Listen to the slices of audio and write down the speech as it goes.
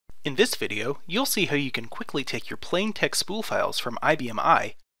In this video, you'll see how you can quickly take your plain text spool files from IBM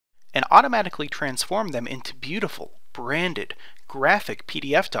I and automatically transform them into beautiful, branded, graphic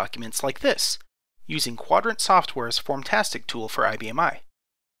PDF documents like this, using Quadrant Software's Formtastic tool for IBM I.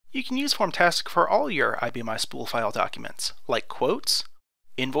 You can use Formtastic for all your IBM I spool file documents, like quotes,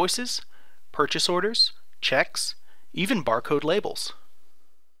 invoices, purchase orders, checks, even barcode labels.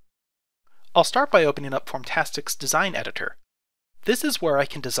 I'll start by opening up Formtastic's design editor. This is where I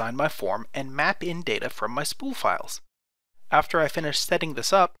can design my form and map in data from my spool files. After I finish setting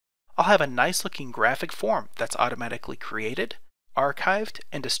this up, I'll have a nice looking graphic form that's automatically created, archived,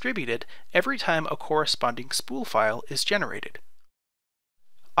 and distributed every time a corresponding spool file is generated.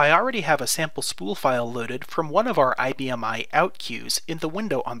 I already have a sample spool file loaded from one of our IBM I out queues in the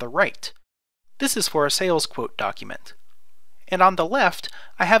window on the right. This is for a sales quote document. And on the left,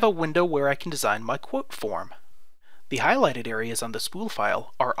 I have a window where I can design my quote form. The highlighted areas on the spool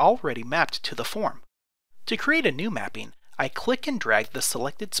file are already mapped to the form. To create a new mapping, I click and drag the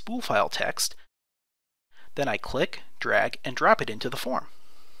selected spool file text, then I click, drag, and drop it into the form.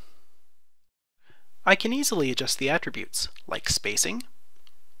 I can easily adjust the attributes, like spacing,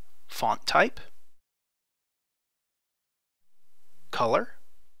 font type, color.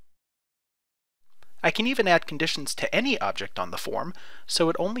 I can even add conditions to any object on the form, so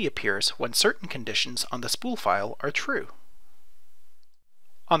it only appears when certain conditions on the spool file are true.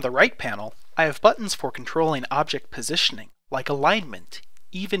 On the right panel, I have buttons for controlling object positioning, like alignment,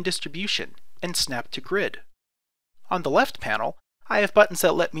 even distribution, and snap to grid. On the left panel, I have buttons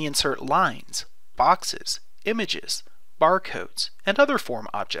that let me insert lines, boxes, images, barcodes, and other form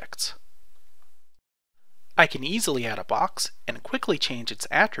objects. I can easily add a box and quickly change its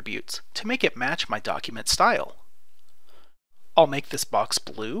attributes to make it match my document style. I'll make this box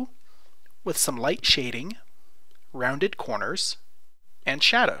blue with some light shading, rounded corners, and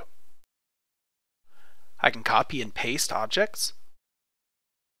shadow. I can copy and paste objects,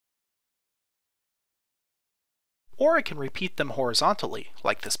 or I can repeat them horizontally,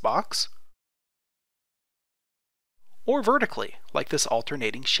 like this box, or vertically, like this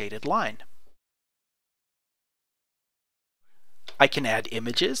alternating shaded line. I can add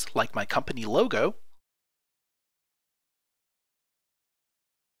images, like my company logo.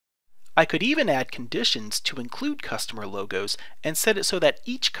 I could even add conditions to include customer logos and set it so that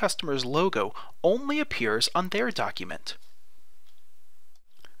each customer's logo only appears on their document.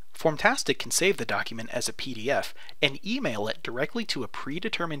 Formtastic can save the document as a PDF and email it directly to a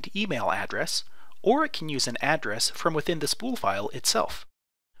predetermined email address, or it can use an address from within the spool file itself.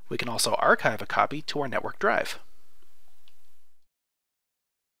 We can also archive a copy to our network drive.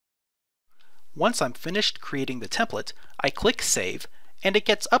 Once I'm finished creating the template, I click Save, and it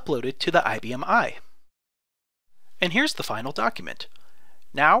gets uploaded to the IBM I. And here's the final document.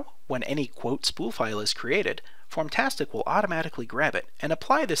 Now, when any quote spool file is created, Formtastic will automatically grab it and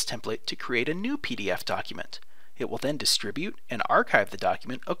apply this template to create a new PDF document. It will then distribute and archive the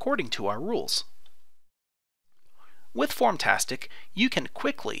document according to our rules. With Formtastic, you can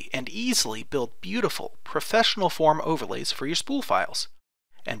quickly and easily build beautiful, professional form overlays for your spool files.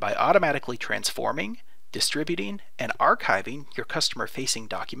 And by automatically transforming, distributing, and archiving your customer-facing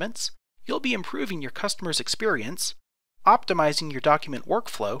documents, you'll be improving your customer's experience, optimizing your document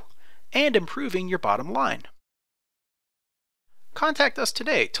workflow, and improving your bottom line. Contact us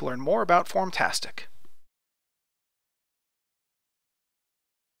today to learn more about Formtastic.